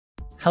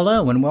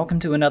Hello and welcome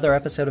to another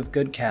episode of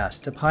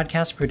GoodCast, a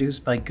podcast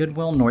produced by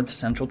Goodwill North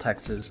Central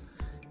Texas.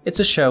 It's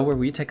a show where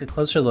we take a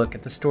closer look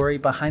at the story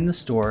behind the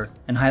store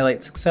and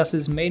highlight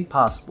successes made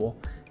possible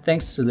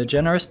thanks to the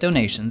generous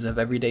donations of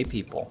everyday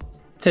people.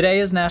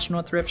 Today is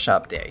National Thrift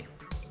Shop Day.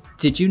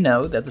 Did you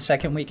know that the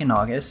second week in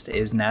August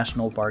is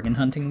National Bargain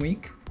Hunting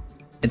Week?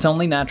 It's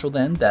only natural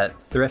then that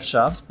thrift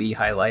shops be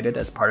highlighted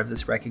as part of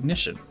this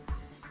recognition.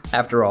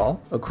 After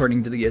all,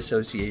 according to the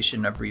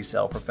Association of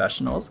Resale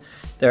Professionals,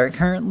 there are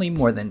currently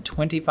more than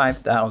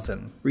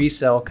 25,000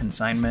 resale,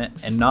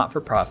 consignment, and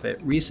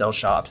not-for-profit resale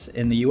shops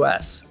in the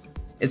U.S.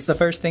 It's the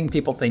first thing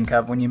people think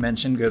of when you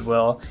mention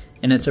Goodwill,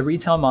 and it's a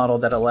retail model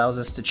that allows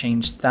us to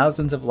change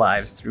thousands of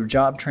lives through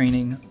job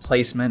training,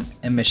 placement,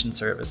 and mission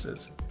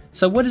services.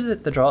 So what is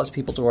it that draws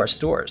people to our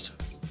stores?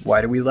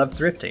 Why do we love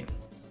thrifting?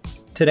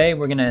 Today,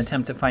 we're going to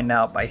attempt to find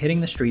out by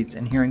hitting the streets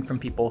and hearing from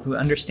people who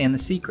understand the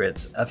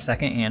secrets of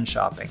secondhand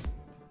shopping.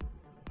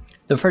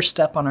 The first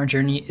step on our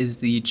journey is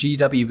the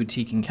GW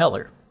Boutique in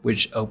Keller,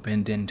 which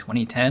opened in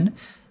 2010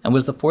 and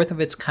was the fourth of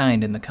its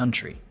kind in the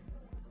country.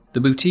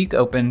 The boutique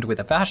opened with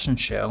a fashion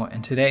show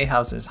and today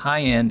houses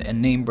high-end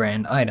and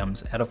name-brand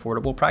items at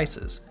affordable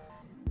prices.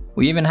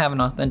 We even have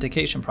an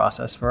authentication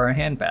process for our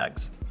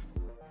handbags.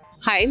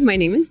 Hi, my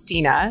name is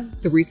Dina.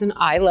 The reason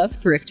I love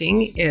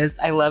thrifting is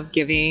I love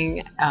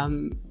giving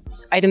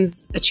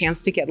items a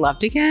chance to get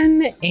loved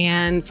again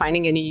and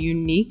finding a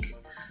unique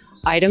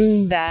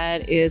item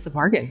that is a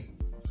bargain.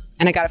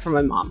 And I got it from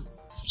my mom.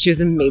 She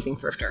was an amazing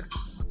thrifter.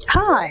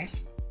 Hi,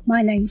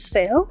 my name's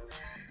Phil.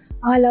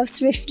 I love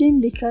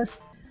thrifting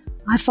because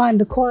I find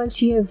the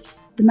quality of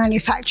the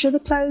manufacture of the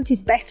clothes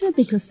is better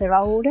because they're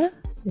older,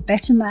 they're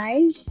better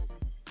made,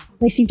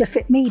 they seem to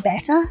fit me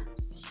better.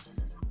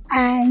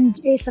 And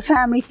it's a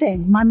family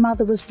thing. My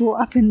mother was brought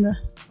up in the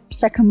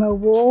Second World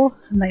War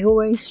and they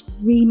always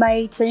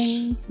remade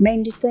things,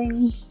 mended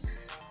things.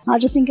 I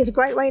just think it's a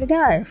great way to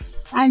go.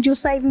 And you're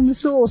saving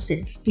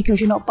resources because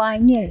you're not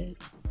buying new.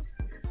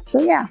 So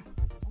yeah,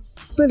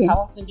 brilliant. How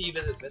often do you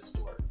visit this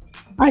store?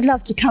 I'd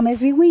love to come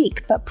every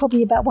week, but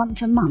probably about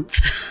once a month.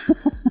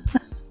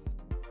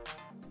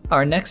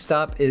 Our next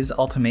stop is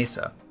Alta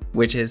Mesa,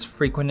 which is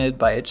frequented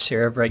by its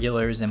share of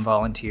regulars and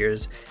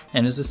volunteers,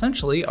 and is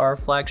essentially our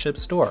flagship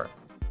store.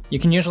 You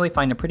can usually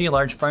find a pretty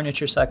large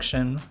furniture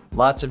section,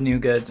 lots of new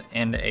goods,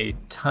 and a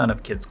ton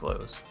of kids'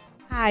 clothes.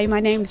 Hi, my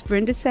name is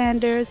Brenda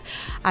Sanders.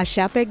 I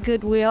shop at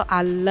Goodwill.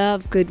 I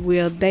love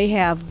Goodwill. They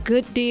have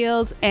good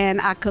deals, and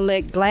I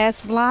collect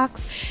glass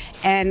blocks,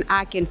 and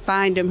I can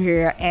find them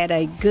here at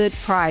a good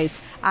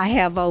price. I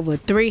have over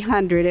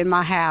 300 in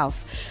my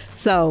house.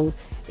 So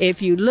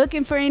if you're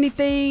looking for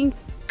anything,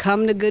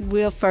 come to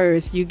Goodwill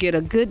first. You get a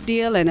good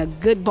deal and a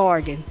good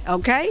bargain,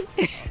 okay?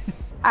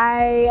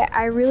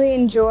 I really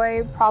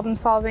enjoy problem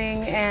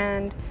solving,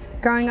 and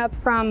growing up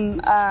from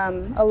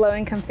a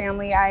low-income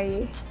family,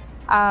 I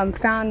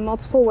found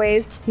multiple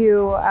ways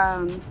to,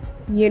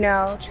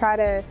 try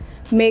to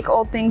make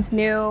old things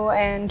new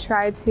and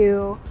try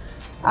to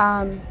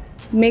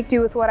make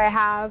do with what I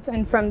have.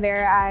 And from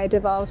there, I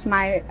developed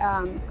my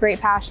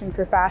great passion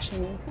for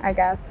fashion, I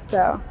guess,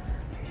 so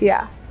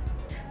yeah.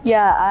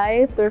 Yeah,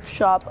 I thrift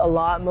shop a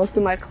lot. Most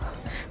of my,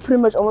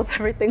 pretty much almost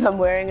everything I'm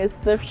wearing is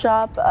thrift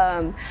shop.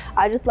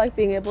 I just like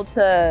being able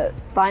to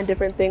find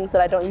different things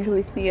that I don't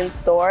usually see in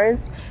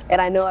stores,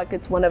 and I know like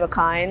it's one of a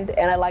kind,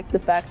 and I like the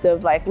fact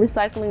of like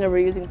recycling or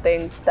reusing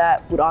things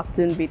that would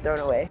often be thrown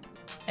away.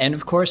 And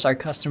of course, our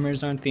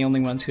customers aren't the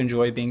only ones who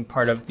enjoy being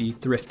part of the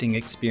thrifting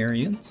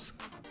experience.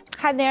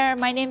 Hi there,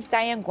 my name's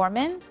Diane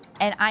Gorman,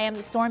 and I am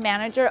the store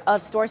manager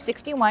of Store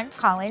 61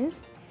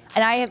 Collins.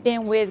 And I have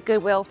been with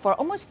Goodwill for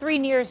almost 3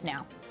 years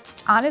now.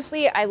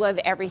 Honestly, I love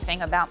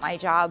everything about my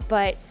job,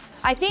 but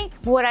I think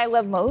what I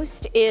love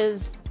most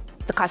is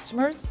the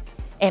customers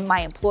and my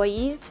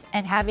employees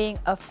and having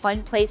a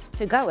fun place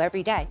to go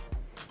every day.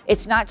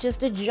 It's not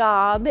just a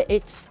job,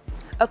 it's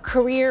a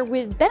career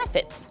with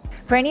benefits.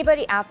 For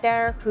anybody out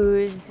there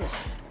who's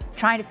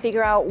trying to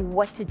figure out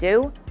what to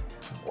do,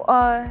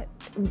 in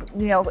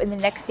the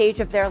next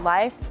stage of their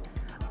life,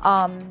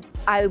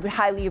 I would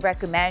highly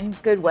recommend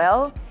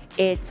Goodwill.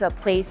 It's a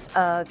place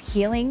of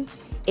healing.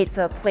 It's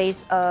a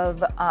place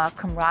of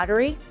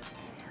camaraderie,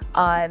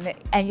 and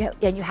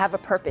you have a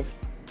purpose.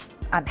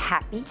 I'm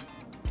happy,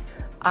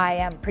 I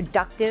am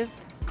productive,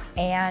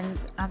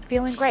 and I'm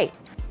feeling great.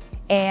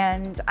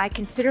 And I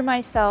consider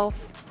myself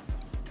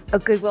a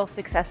Goodwill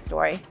success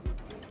story.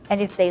 And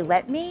if they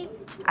let me,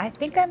 I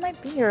think I might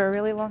be here a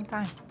really long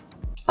time.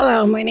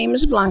 Hello, my name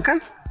is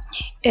Blanca,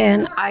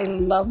 and I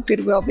love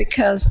Goodwill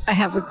because I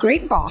have a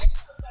great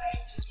boss.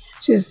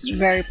 She's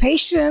very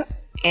patient,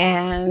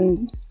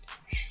 and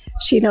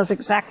she knows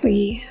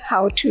exactly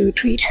how to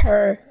treat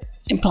her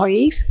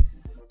employees.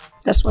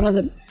 That's one of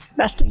the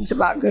best things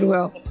about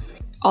Goodwill.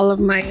 All of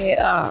my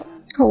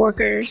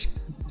coworkers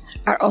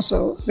are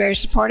also very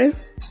supportive,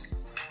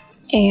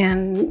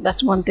 and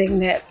that's one thing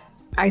that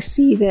I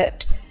see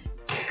that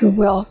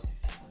Goodwill,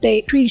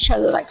 they treat each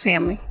other like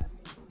family.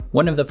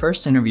 One of the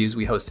first interviews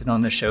we hosted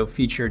on the show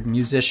featured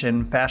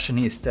musician,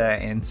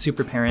 fashionista, and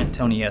super parent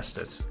Tony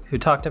Estes, who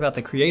talked about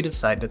the creative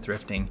side to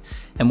thrifting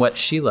and what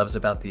she loves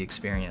about the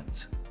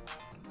experience.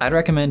 I'd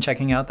recommend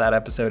checking out that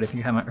episode if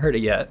you haven't heard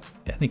it yet.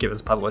 I think it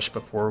was published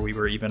before we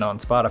were even on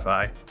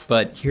Spotify,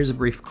 but here's a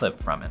brief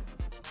clip from it.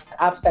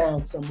 I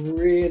found some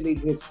really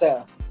good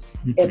stuff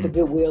at the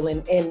Goodwill,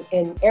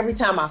 and every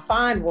time I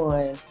find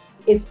one,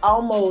 it's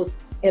almost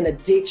an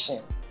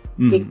addiction.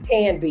 It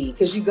can be,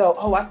 because you go,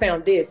 oh, I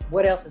found this.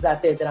 What else is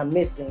out there that I'm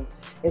missing?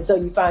 And so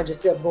you find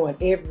yourself going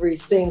every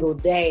single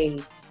day,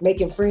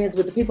 making friends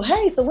with the people.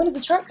 Hey, so when does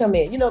the truck come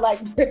in? You know, like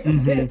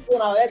doing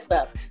all that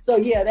stuff. So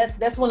yeah,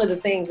 that's one of the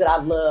things that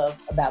I love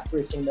about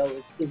thrifting, though,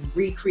 is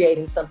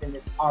recreating something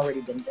that's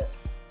already been done.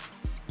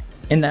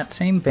 In that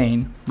same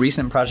vein,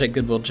 recent Project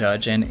Goodwill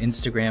judge and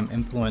Instagram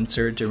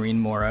influencer Doreen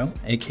Morrow,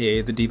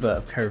 aka the Diva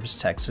of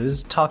Curves,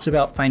 Texas, talks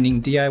about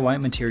finding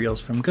DIY materials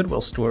from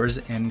Goodwill stores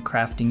and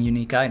crafting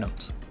unique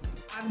items.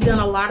 I've done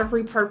a lot of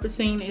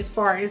repurposing as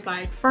far as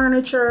like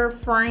furniture,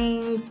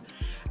 frames.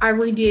 I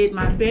redid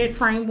my bed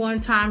frame one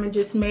time and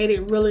just made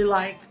it really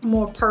like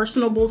more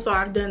personable. So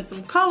I've done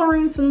some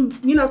coloring, some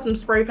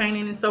spray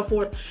painting and so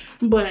forth.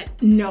 But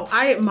no,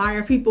 I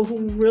admire people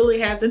who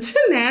really have the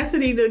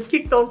tenacity to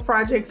kick those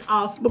projects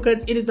off,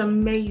 because it is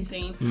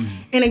amazing.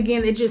 And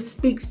again, it just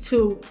speaks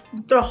to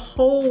the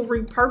whole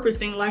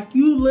repurposing. Like,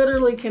 you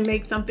literally can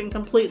make something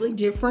completely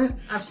different.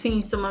 I've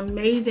seen some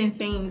amazing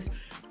things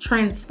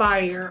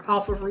transpire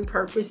off of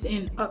repurposed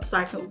and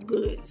upcycled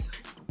goods.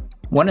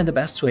 One of the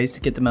best ways to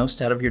get the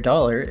most out of your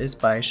dollar is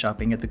by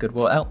shopping at the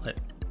Goodwill outlet.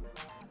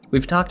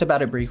 We've talked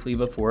about it briefly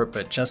before,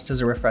 but just as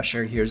a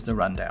refresher, here's the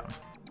rundown.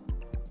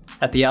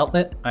 At the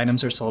outlet,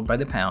 items are sold by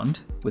the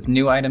pound, with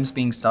new items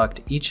being stocked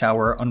each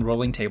hour on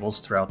rolling tables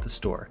throughout the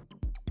store.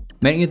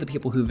 Many of the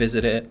people who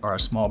visit it are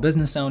small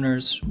business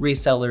owners,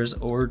 resellers,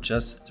 or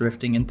just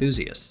thrifting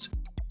enthusiasts.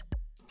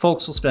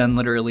 Folks will spend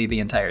literally the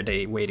entire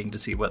day waiting to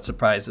see what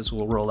surprises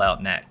will roll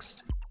out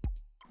next.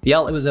 The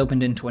outlet was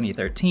opened in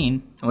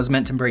 2013 and was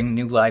meant to bring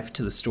new life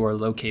to the store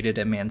located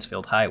at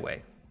Mansfield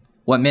Highway.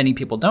 What many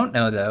people don't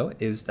know, though,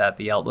 is that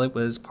the outlet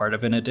was part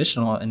of an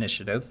additional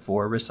initiative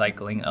for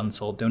recycling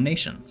unsold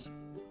donations.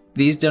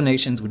 These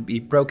donations would be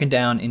broken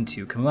down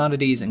into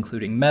commodities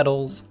including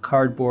metals,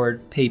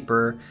 cardboard,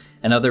 paper,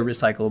 and other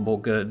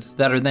recyclable goods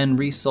that are then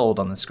resold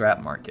on the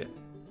scrap market.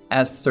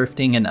 As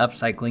thrifting and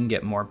upcycling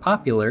get more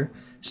popular,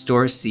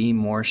 stores see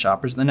more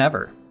shoppers than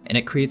ever, and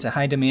it creates a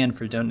high demand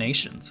for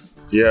donations.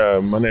 Yeah,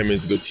 my name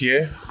is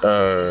Gautier.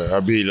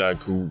 I've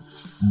been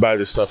buy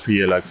the stuff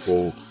here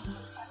for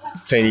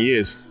 10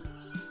 years,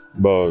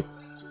 but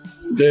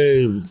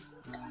they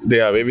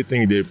have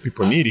everything that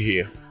people need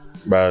here,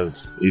 but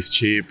it's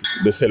cheap.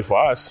 They sell for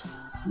us,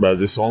 but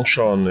the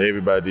function,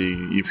 everybody,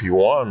 if you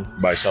want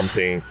buy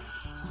something,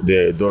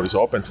 the door is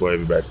open for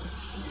everybody.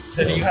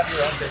 So do you have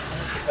your own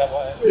business? Is that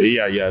why?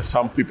 Yeah.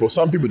 Some people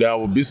that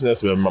have a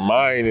business, but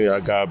mine,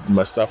 I got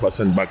my stuff I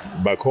send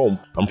back home.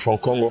 I'm from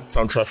Congo,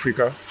 Central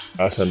Africa.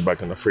 I send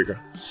back in Africa.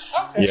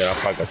 Okay. Yeah,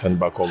 I send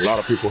back home. A lot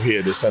of people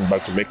here, they send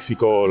back to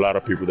Mexico. A lot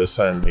of people, they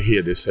send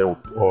here, they sell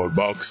all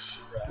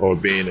box or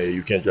bin.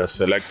 You can just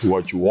select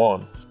what you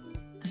want.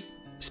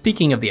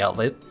 Speaking of the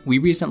outlet, we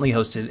recently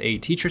hosted a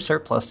teacher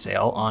surplus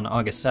sale on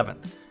August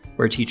 7th.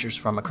 Where teachers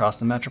from across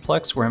the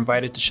Metroplex were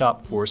invited to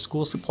shop for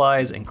school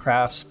supplies and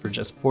crafts for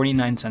just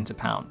 49 cents a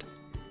pound.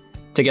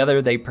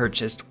 Together, they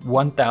purchased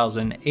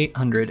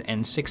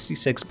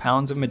 1,866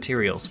 pounds of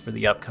materials for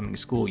the upcoming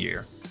school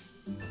year.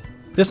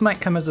 This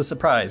might come as a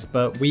surprise,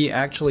 but we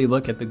actually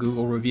look at the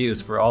Google reviews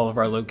for all of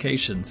our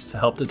locations to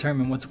help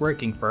determine what's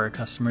working for our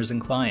customers and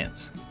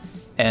clients.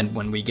 And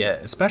when we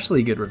get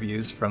especially good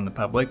reviews from the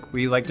public,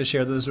 we like to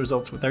share those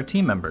results with our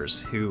team members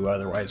who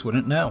otherwise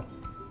wouldn't know.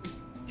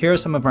 Here are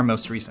some of our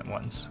most recent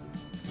ones.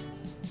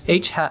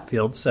 H.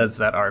 Hatfield says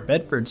that our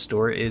Bedford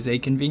store is a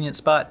convenient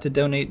spot to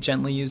donate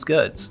gently used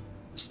goods.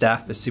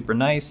 Staff is super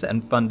nice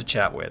and fun to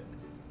chat with.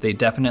 They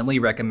definitely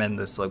recommend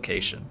this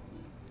location.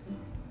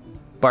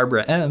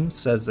 Barbara M.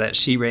 says that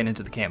she ran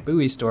into the Camp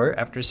Bowie store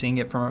after seeing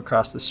it from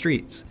across the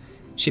streets.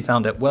 She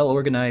found it well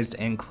organized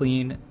and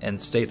clean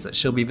and states that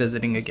she'll be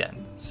visiting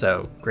again.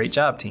 So, great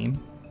job, team.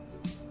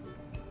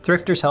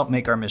 Thrifters help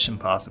make our mission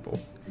possible.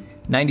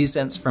 90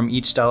 cents from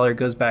each dollar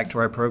goes back to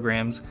our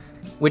programs,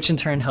 which in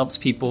turn helps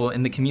people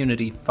in the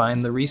community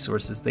find the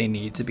resources they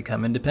need to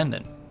become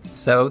independent.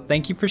 So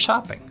thank you for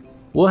shopping.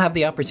 We'll have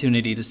the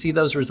opportunity to see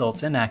those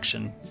results in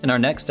action in our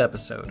next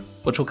episode,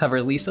 which will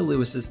cover Lisa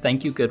Lewis's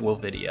Thank You Goodwill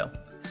video.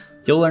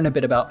 You'll learn a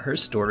bit about her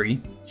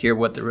story, hear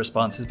what the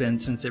response has been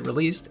since it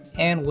released,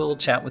 and we'll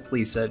chat with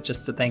Lisa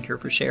just to thank her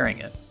for sharing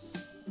it.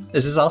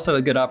 This is also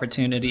a good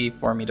opportunity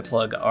for me to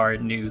plug our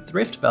new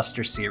Thrift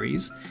Buster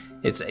series.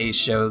 It's a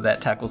show that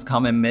tackles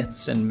common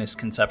myths and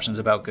misconceptions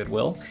about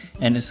Goodwill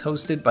and is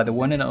hosted by the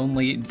one and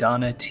only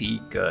Donna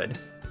T. Good.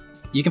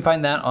 You can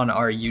find that on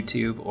our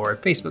YouTube or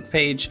Facebook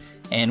page,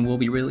 and we'll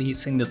be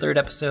releasing the third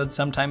episode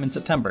sometime in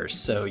September,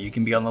 so you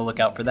can be on the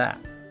lookout for that.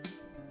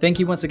 Thank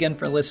you once again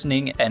for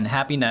listening, and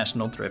happy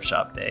National Thrift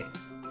Shop Day.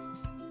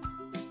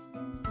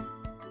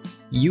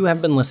 You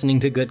have been listening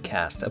to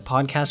GoodCast, a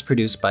podcast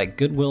produced by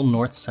Goodwill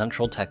North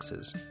Central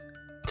Texas.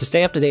 To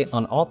stay up to date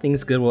on all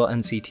things Goodwill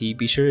NCT,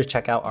 be sure to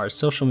check out our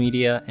social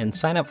media and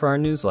sign up for our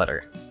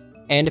newsletter.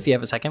 And if you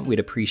have a second, we'd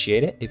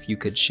appreciate it if you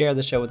could share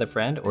the show with a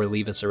friend or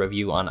leave us a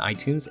review on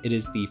iTunes. It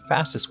is the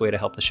fastest way to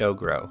help the show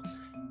grow.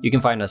 You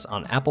can find us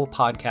on Apple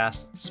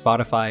Podcasts,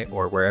 Spotify,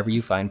 or wherever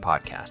you find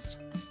podcasts.